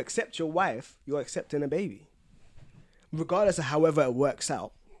so if you accept your wife, you're accepting a baby, regardless of however it works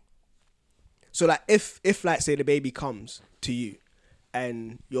out. So like if like say the baby comes to you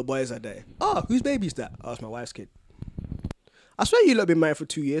and your boys are there, whose baby is that? Oh, it's my wife's kid. I swear you lot been married for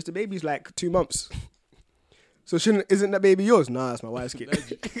 2 years. The baby's like 2 months. So isn't that baby yours? Nah, it's my wife's kid.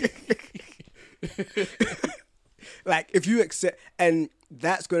 Like, if you accept, and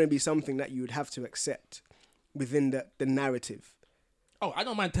that's going to be something that you would have to accept within the narrative. Oh, I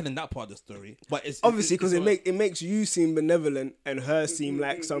don't mind telling that part of the story, but it's obviously because it makes you seem benevolent and her seem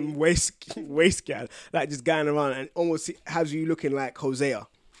like some waste gal, like just going around and almost has you looking like Hosea.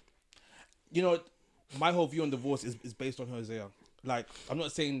 You know, my whole view on divorce is based on Hosea. Like, I'm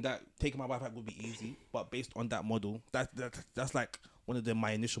not saying that taking my wife out would be easy, but based on that model, that's like one of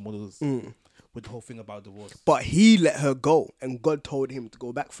my initial models with the whole thing about divorce. But he let her go, and God told him to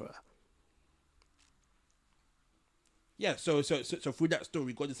go back for her. Yeah, so through that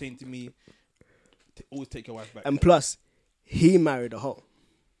story, God is saying to me, always take your wife back. And plus, he married a hoe.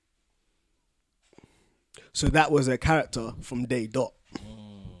 So that was a character from day dot.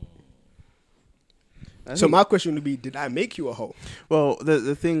 So my question would be, did I make you a hoe? Well,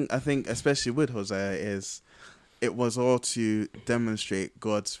 the thing, I think, especially with Hosea, is it was all to demonstrate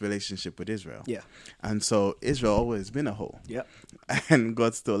God's relationship with Israel. Yeah. And so Israel always been a hoe. Yep. And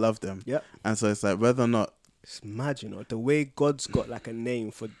God still loved them. Yep. And so it's like, whether or not... It's mad, you know, the way God's got like a name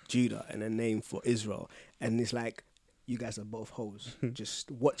for Judah and a name for Israel. And it's like, you guys are both hoes.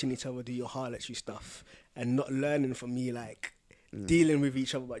 Just watching each other do your harlotry stuff and not learning from me, like, dealing with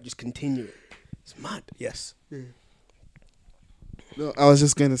each other, but just continuing. It's mad. Yes. No, I was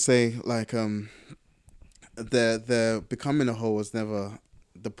just going to say, like, the becoming a hoe was never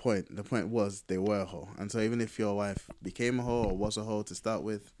the point. The point was they were a hoe. And so even if your wife became a hoe or was a hoe to start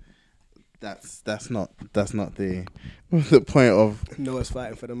with, that's not the point of Noah's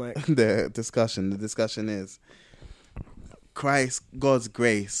fighting for the mic. The discussion. The discussion is Christ, God's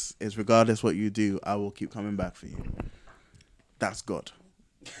grace is regardless what you do, I will keep coming back for you. That's God.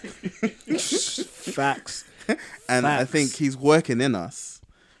 Facts. And I think he's working in us.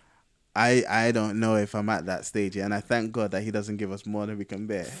 I don't know if I'm at that stage yet, and I thank God that he doesn't give us more than we can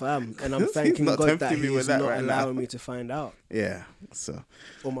bear. Fam, and I'm thanking not God that tempting me he's with that not right allowing now. me to find out. Yeah, so.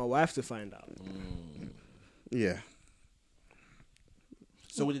 Or my wife to find out. Yeah.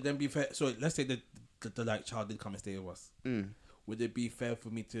 So would it then be fair? So let's say the like child did come and stay with us. Would it be fair for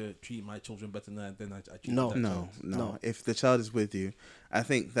me to treat my children better than I treat that child? No. If the child is with you, I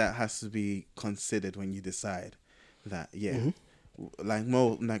think that has to be considered when you decide that, like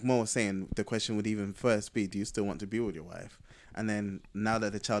Mo was saying, the question would even first be, do you still want to be with your wife? And then now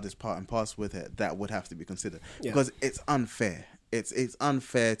that the child is part and parcel with it, that would have to be considered. Because it's unfair. it's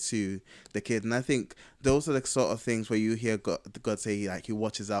unfair to the kid. And I think those are the sort of things where you hear God say, like, he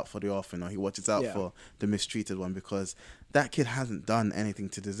watches out for the orphan, or he watches out for the mistreated one, because that kid hasn't done anything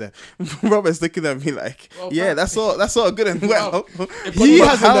to deserve. Robert's looking at me like, that's all good and well. He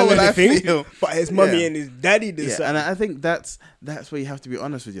hasn't done anything, but his mummy and his daddy did something. And I think that's where you have to be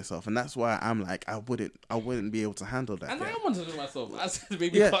honest with yourself, and that's why I'm like, I wouldn't be able to handle that. And I am honest with myself. I said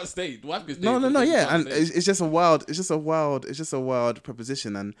maybe can't stay. No, yeah, and it's just a wild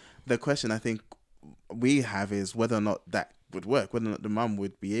proposition, and the question I think we have is whether or not that would work, whether or not the mum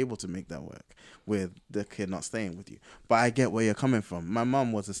would be able to make that work with the kid not staying with you. But I get where you're coming from. My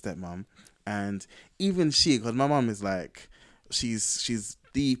mum was a stepmom, and even because my mum is like, she's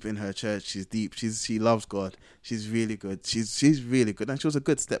deep in her church. She's deep. She loves God. She's really good. She's really good, and she was a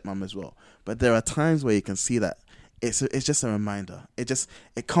good stepmom as well. But there are times where you can see that it's just a reminder.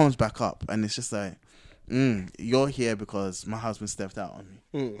 It comes back up, and it's just like, you're here because my husband stepped out on me,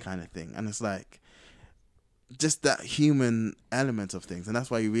 kind of thing. And it's like, just that human element of things, and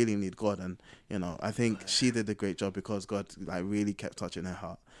that's why you really need God. And I think she did a great job because God like really kept touching her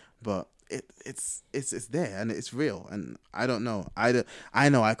heart. But it's there and it's real, and I don't know. I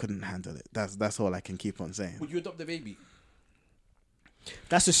know I couldn't handle it. That's all I can keep on saying. Would you adopt the baby?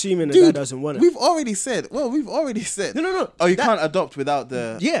 That's assuming the dad doesn't want it. We've already said. No. Oh, you can't adopt without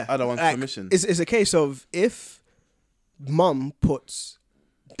the other one's permission. It's a case of if mum puts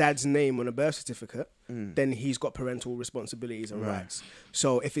dad's name on a birth certificate, then he's got parental responsibilities and rights.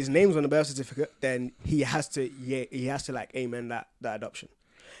 So if his name's on the birth certificate, then he has to like amen that adoption.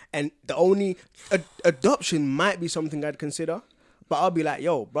 And the only adoption might be something I'd consider, but I'll be like,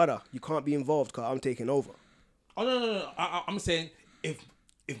 yo, brother, you can't be involved because I'm taking over. Oh no. I'm saying if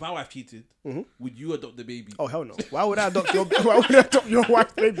my wife cheated, would you adopt the baby? Oh hell no! Why would I adopt your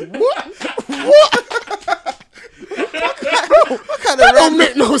wife's baby? What? What kind of that don't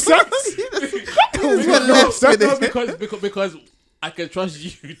make no sense. Because I can trust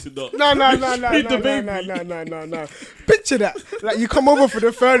you to not. No. Picture that. Like, you come over for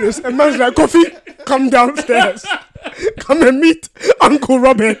the furnace and man's like, coffee, come downstairs. Come and meet Uncle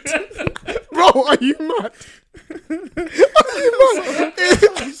Robert. Bro, are you mad?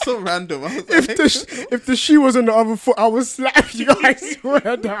 It's so random. If the shoe was on the other foot, I would slap you. I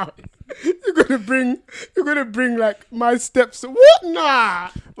swear down. You're gonna bring like my steps. What? Nah.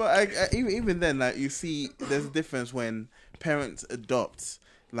 But even then, like, you see, there's a difference when parents adopt.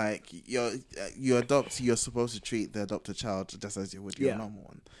 Like, you adopt, you're supposed to treat the adopted child just as you would your normal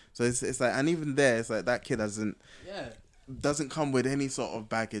one. So it's like, and even there, it's like that kid doesn't come with any sort of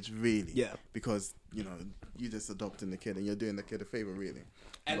baggage, really. Yeah. Because you're just adopting the kid and you're doing the kid a favor, really.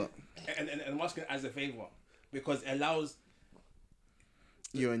 And asking as a favor, because it allows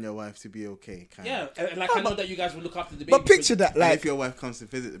you and your wife to be okay, kind of. And like, I know that you guys will look after the baby. But picture that, like, if your wife comes to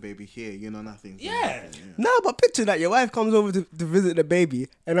visit the baby here, nothing. Yeah. No, but picture that your wife comes over to visit the baby,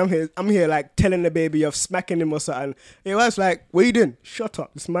 and I'm here like telling the baby you're smacking him or something. Your wife's like, "What are you doing? Shut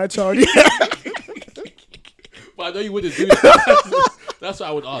up, it's my child." But I know you wouldn't do it. That's what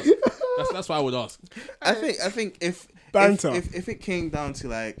I would ask. That's what I would ask. I think if it came down to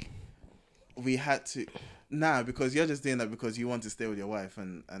like, we had to. Nah, because you're just doing that because you want to stay with your wife,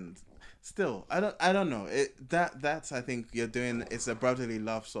 and still, I don't know. That's I think you're doing. It's a brotherly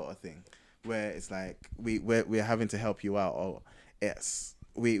love sort of thing, where it's like we're having to help you out, or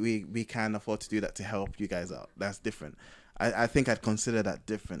we can afford to do that to help you guys out. That's different. I think I'd consider that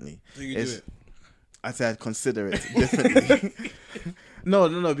differently. So you do it. I said I'd consider it differently.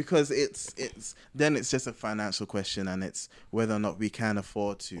 No, because it's just a financial question, and it's whether or not we can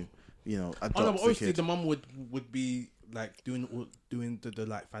afford to. Adopt obviously the mum would be like doing the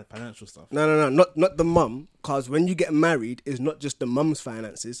like financial stuff. No, not the mum, because when you get married, it's not just the mum's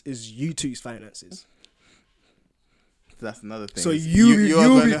finances, it's you two's finances. That's another thing. So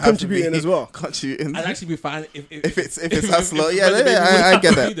you'll be contributing as well. Contributing. I'd actually be fine if it's us lot. Yeah, I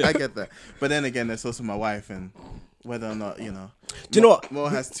get that. But then again, there's also my wife, and whether or not, do you know what? Mo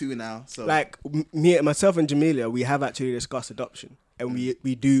has two now. So like myself and Jamelia, we have actually discussed adoption. And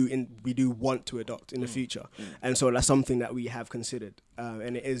we do want to adopt in the future, and so that's something that we have considered,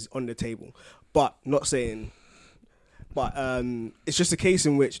 and it is on the table. But it's just a case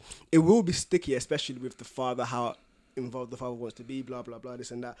in which it will be sticky, especially with the father, how involved the father wants to be, blah blah blah,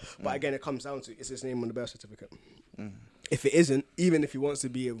 this and that. But again, it comes down to, is his name on the birth certificate? If it isn't, even if he wants to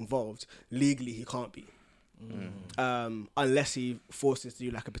be involved legally, he can't be. Unless he forces to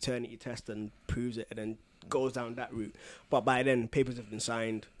do like a paternity test and proves it, and then goes down that route. But by then, papers have been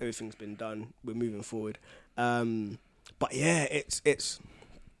signed, everything's been done, we're moving forward. But yeah, it's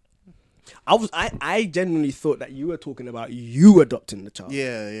I genuinely thought that you were talking about you adopting the child.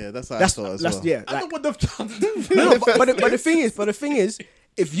 Yeah, that's what I thought as well. Yeah, I like, don't want the child to do. no, but the thing is,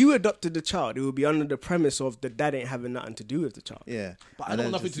 if you adopted the child, it would be under the premise of the dad ain't having nothing to do with the child. Yeah, But I don't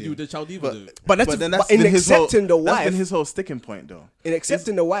want nothing to do with the child either. though. But in accepting the That's wife, been his whole sticking point, though. in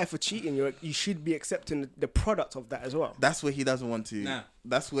accepting the wife for cheating, you should be accepting the product of that as well. That's where he doesn't want to. Nah.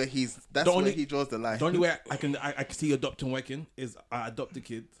 That's where he draws the line. The only way I can see adopting working is I adopt the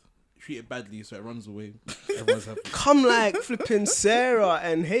kid, treat it badly so it runs away. Everyone's happy. Come like flipping Sarah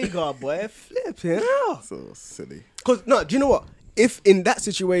and Hagar, boy, flipping hell. So silly. Cause no, do you know what? If in that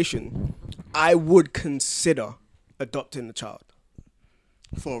situation, I would consider adopting the child.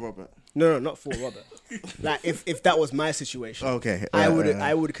 For Robert. No, not for Robert. Like if that was my situation, Okay.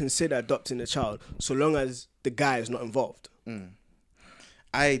 I would consider adopting the child so long as the guy is not involved.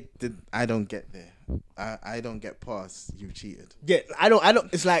 I don't get there. I don't get past you cheated. Yeah, I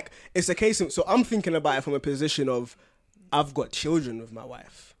don't. It's like it's a case of, so I'm thinking about it from a position of I've got children with my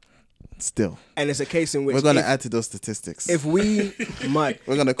wife. Still, And it's a case in which we're gonna add to those statistics. If we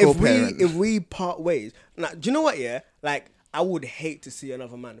we're gonna co-parent. if we part ways. Now, do you know what? Yeah, like I would hate to see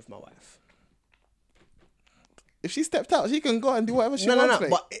another man with my wife. If she stepped out, she can go and do whatever she wants. No.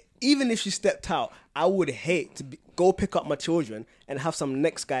 But even if she stepped out, I would hate to go pick up my children and have some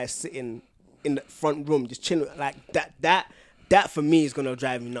next guy sitting in the front room just chilling like that. That for me is gonna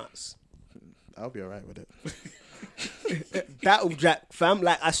drive me nuts. I'll be alright with it. That would drive, fam.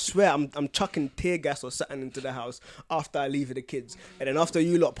 Like I swear, I'm chucking tear gas or something into the house after I leave with the kids, and then after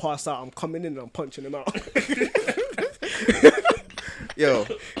you lot pass out, I'm coming in and I'm punching them out. Yo,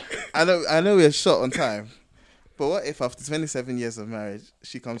 I know we're short on time, but what if after 27 years of marriage,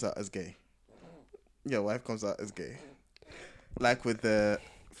 she comes out as gay? Your wife comes out as gay, like with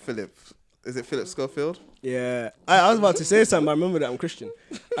Philip. Is it Philip Schofield? Yeah, I was about to say something. But I remember that I'm Christian.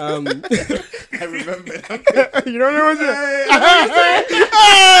 I remember. You know what I'm saying?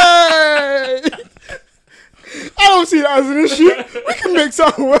 I don't see that as an issue. We can make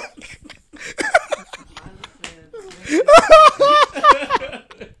something work.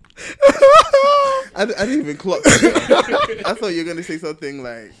 I didn't even clock that. I thought you were going to say something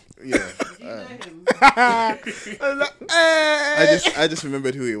like, yeah. I just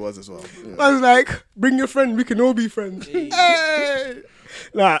remembered who he was as well. Yeah. I was like, bring your friend, we can all be friends. Hey.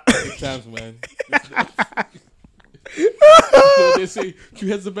 Nah. Big times, man. So they say two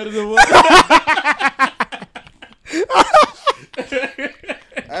heads are better than one.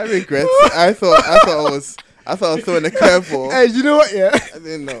 I regret. I thought I was throwing a curveball. Hey, you know what? Yeah. I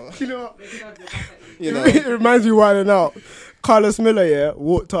didn't know. You know what? It It reminds me why now. Carlos Miller, yeah,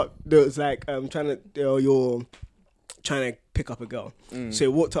 walked up. There was like you're trying to pick up a girl. So he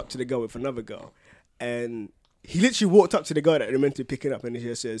walked up to the girl with another girl, and he literally walked up to the girl that they're meant to be picking up, and he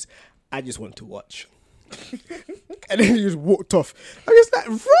just says, "I just want to watch." And then he just walked off. I'm just like,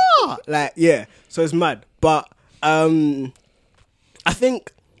 raw, like yeah. So it's mad, but I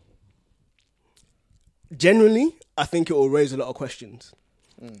think generally, I think it will raise a lot of questions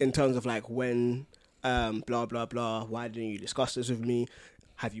in terms of like when. Blah blah blah. Why didn't you discuss this with me?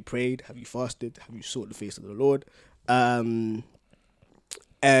 Have you prayed? Have you fasted? Have you sought the face of the Lord? And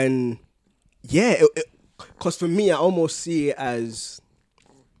yeah, because for me, I almost see it as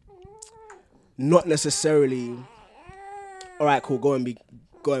not necessarily all right, cool. Go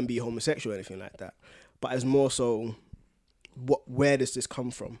and be homosexual or anything like that, but as more so, where does this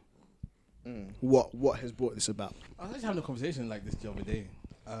come from? What has brought this about? I was actually having a conversation like this the other day.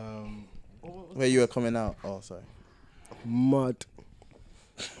 Where you were coming out? Oh, sorry. Mud.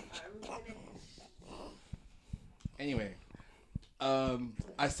 Anyway,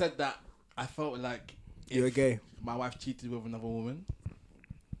 I said that I felt like You're gay. my wife cheated with another woman,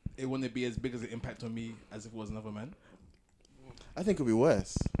 it wouldn't be as big as an impact on me as if it was another man. I think it'd be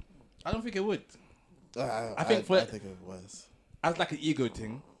worse. I don't think it would. I think think it was. As like an ego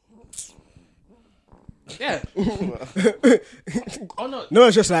thing. Yeah. Oh no. No,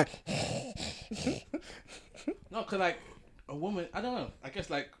 it's just like No, cause like a woman, I don't know. I guess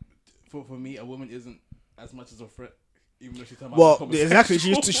like for me, a woman isn't as much as a threat, even though she's talking about. well, exactly.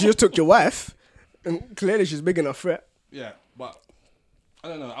 She just took your wife, and clearly she's big enough threat. Yeah, but I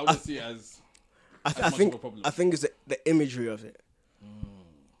don't know. I wouldn't see it as. I much of a problem. think it's the imagery of it,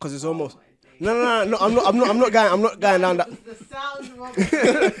 because it's almost. No. I'm not going down that. The sound of it.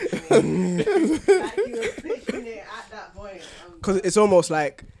 Like you were pitching it at that point. Because it's almost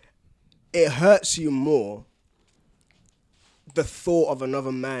like it hurts you more. The thought of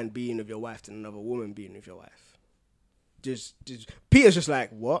another man being with your wife than another woman being with your wife. Just Peter's just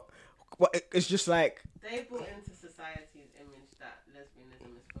like what? It's just like they brought into society's image that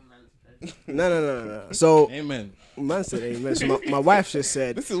lesbianism is for man's pleasure. No. So Amen. man said amen. So my wife just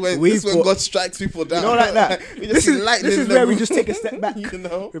said, This is when got- God strikes people down. You know, like that. We just see lightning this is in where the we room. just take a step back. You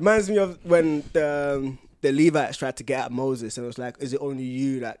know? Reminds me of when the Levites tried to get at Moses, and it was like, "Is it only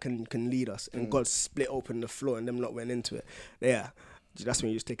you that can lead us?" And God split open the floor, and them lot went into it. Yeah, that's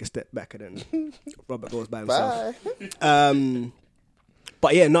when you just take a step back, and then Robert goes by himself. Bye.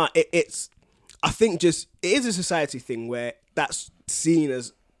 But yeah, no, it's. I think just it is a society thing where that's seen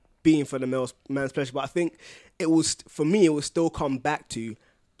as being for the man's pleasure. But I think it was for me. It will still come back to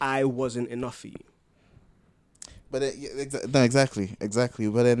I wasn't enough for you. But no, exactly.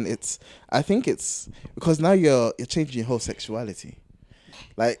 But then I think it's because now you're changing your whole sexuality.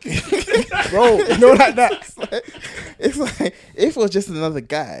 Like, Bro, you know, like that. it's like if it was just another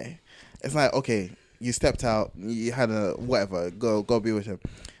guy, it's like, okay, you stepped out, you had a whatever, go be with him.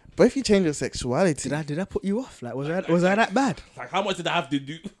 But if you change your sexuality, Did I put you off? Like, was I that bad? Like, how much did I have to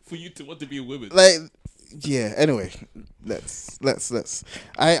do for you to want to be a woman? like, yeah. Anyway, let's.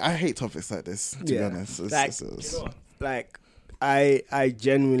 I hate topics like this. To be honest, Like, I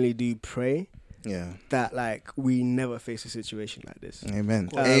genuinely do pray yeah. that like we never face a situation like this. Amen.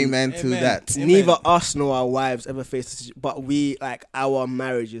 Amen to Amen. that. Amen. Neither us nor our wives ever face a situation, but we like our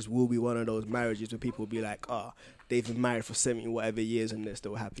marriages will be one of those marriages where people will be like, oh, they've been married for 70 whatever years and they're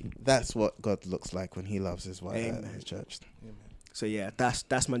still happy. That's what God looks like when He loves His wife and Amen. His church. So yeah,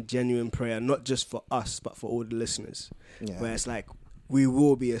 that's my genuine prayer, not just for us, but for all the listeners. Yeah. Where it's like we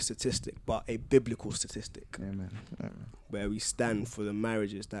will be a statistic, but a biblical statistic, Amen. where we stand for the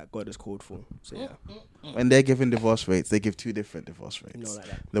marriages that God has called for. So yeah, When they're giving divorce rates, they give two different divorce rates. you know, like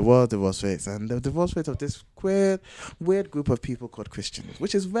that. The world divorce rates and the divorce rate of this weird group of people called Christians,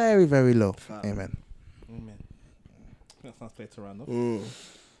 which is very, very low. Amen. Amen. That sounds fair to round off. Mm.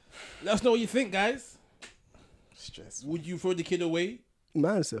 Let us know what you think, guys. Stress. Would you throw the kid away?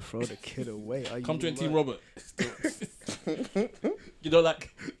 Man said throw the kid away. Are Come to you a Team mad? Robert. You know,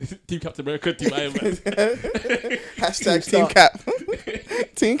 like Team Captain America, Team Iron Man, Hashtag Team Cap.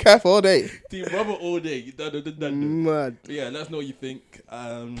 Team Cap all day. Team Robert all day. You done. Mad. But yeah, let us know what you think.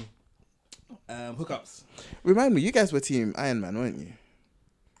 Hookups. Remind me, you guys were Team Iron Man, weren't you?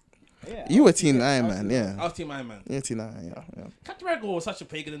 Yeah. You were Team Iron Man, yeah. I was Team Iron Man. Yeah, Team Iron, yeah. Captain America was such a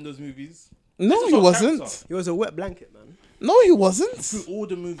pagan in those movies. No, This is he what wasn't. character. He was a wet blanket, man. No, he wasn't. Through all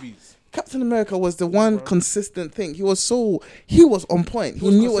the movies. Captain America was the one consistent thing. He was on point. He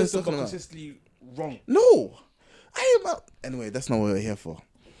knew what he was consistent, talking but about. consistently wrong. No, Iron Man. Anyway, that's not what we're here for.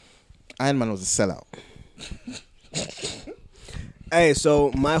 Iron Man was a sellout. Hey,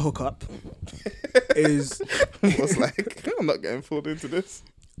 so my hookup is I was like, I'm not getting pulled into this.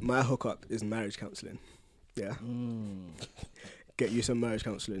 my hookup is marriage counselling. Yeah. Get you some marriage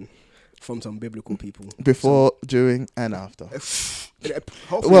counselling from some biblical people. Before, during, and after.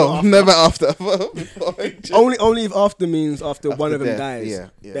 Hopefully Well, not after. never after. Before, Only if after means after After one of them death, dies. yeah,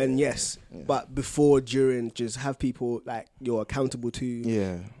 then yes. yeah. But before, during, just have people like you're accountable to,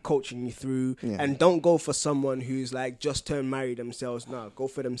 yeah. coaching you through, Yeah. and don't go for someone who's like just turned married themselves. No, go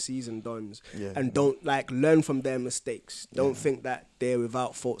for them seasoned dons, Yeah. and don't like learn from their mistakes. Don't think that they're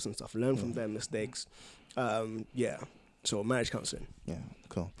without faults and stuff. Learn from their mistakes. Yeah. So marriage counselling. Yeah,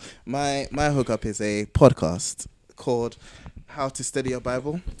 cool. My hookup is a podcast called How to Study Your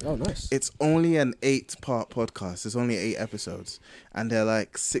Bible. Oh, nice. It's only an 8-part podcast. There's only 8 episodes. And they're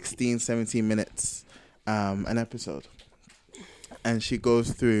like 16, 17 minutes an episode. And she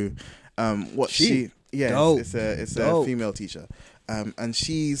goes through what she... Yeah, Dope. it's a Dope. female teacher. And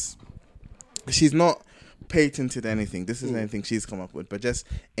she's not patented anything. This isn't anything she's come up with. But just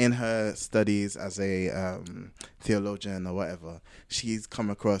in her studies as a theologian or whatever, she's come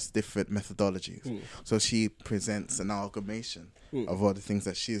across different methodologies. So she presents an amalgamation of all the things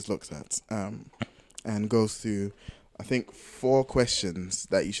that she's looked at, and goes through, I think, 4 questions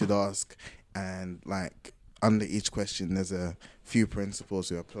that you should ask, and like under each question there's a few principles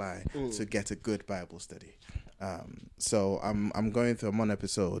you apply to get a good Bible study. So I'm going through. I'm on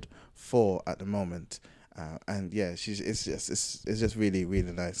episode 4 at the moment, and yeah, it's just really,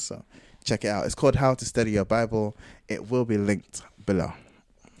 really nice. So check it out. It's called How to Study Your Bible. It will be linked below.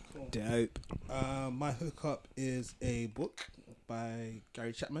 Dope. My hookup is a book by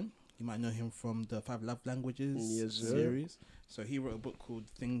Gary Chapman. You might know him from the 5 Love Languages Yes, sir. series. So he wrote a book called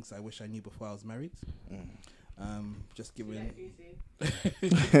Things I Wish I Knew Before I Was Married. Just giving,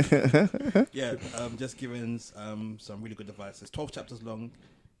 just giving some really good advice. It's 12 chapters long,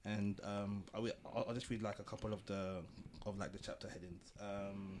 and I'll just read like a couple of the chapter headings.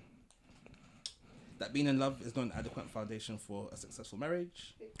 That being in love is not an adequate foundation for a successful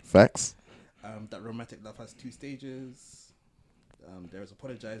marriage. Facts. That romantic love has 2 stages. There is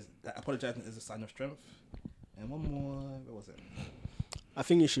apologize. That apologizing is a sign of strength. And one more. What was it? I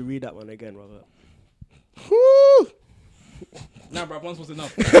think you should read that one again, Robert. Woo! Nah, bro. Once was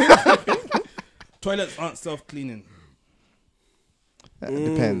enough. Toilets aren't self-cleaning. That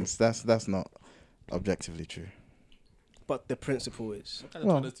depends. That's not objectively true. But the principle is. What kind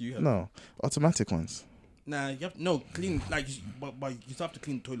of toilets do you have? No, automatic ones. Nah, you have clean. Like, but you still have to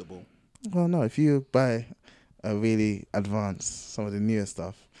clean the toilet bowl. Well, no. If you buy a really advanced, some of the newer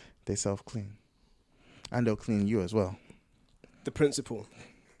stuff, they self-clean, and they'll clean you as well. The principle.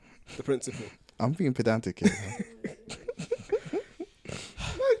 The principle. I'm being pedantic here.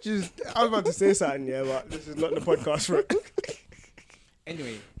 I was about to say something, yeah, but this is not the podcast for it.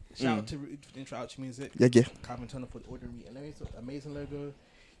 Anyway, shout out to Rude for the intro outro music. Yeah. Calvin Turner for the ordinary and amazing logo.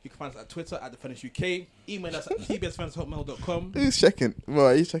 You can find us at Twitter at The Furnace UK. Email us at tbsfans@hotmail.com. Who's checking? Well,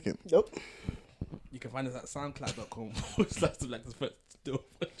 are you checking? Nope. You can find us at soundcloud.com/the still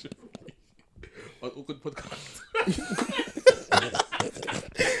on all good podcasts.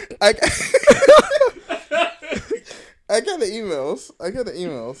 I get the emails. I get the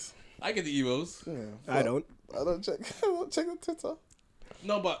emails. Yeah, I don't. I don't check the Twitter.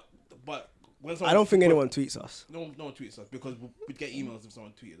 No, but when someone I don't think anyone tweets us. No one tweets us because we'd get emails if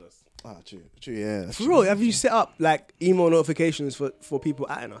someone tweeted us. Ah, true, yeah. that's For true. real, have you set up like email notifications for people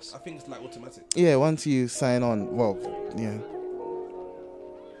atting us? I think it's like automatic. Yeah, once you sign on, well, yeah.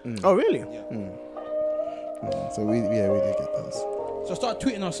 Oh, really? Yeah. So we did get those. So start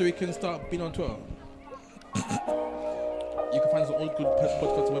tweeting us so we can start being on Twitter. You can find us on all good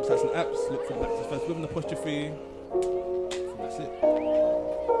podcasts and websites and apps. Look for Black First with an apostrophe. That's it.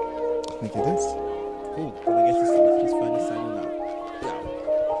 I think it is. Cool. Then I guess it's finally signing out.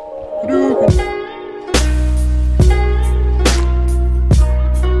 Yeah.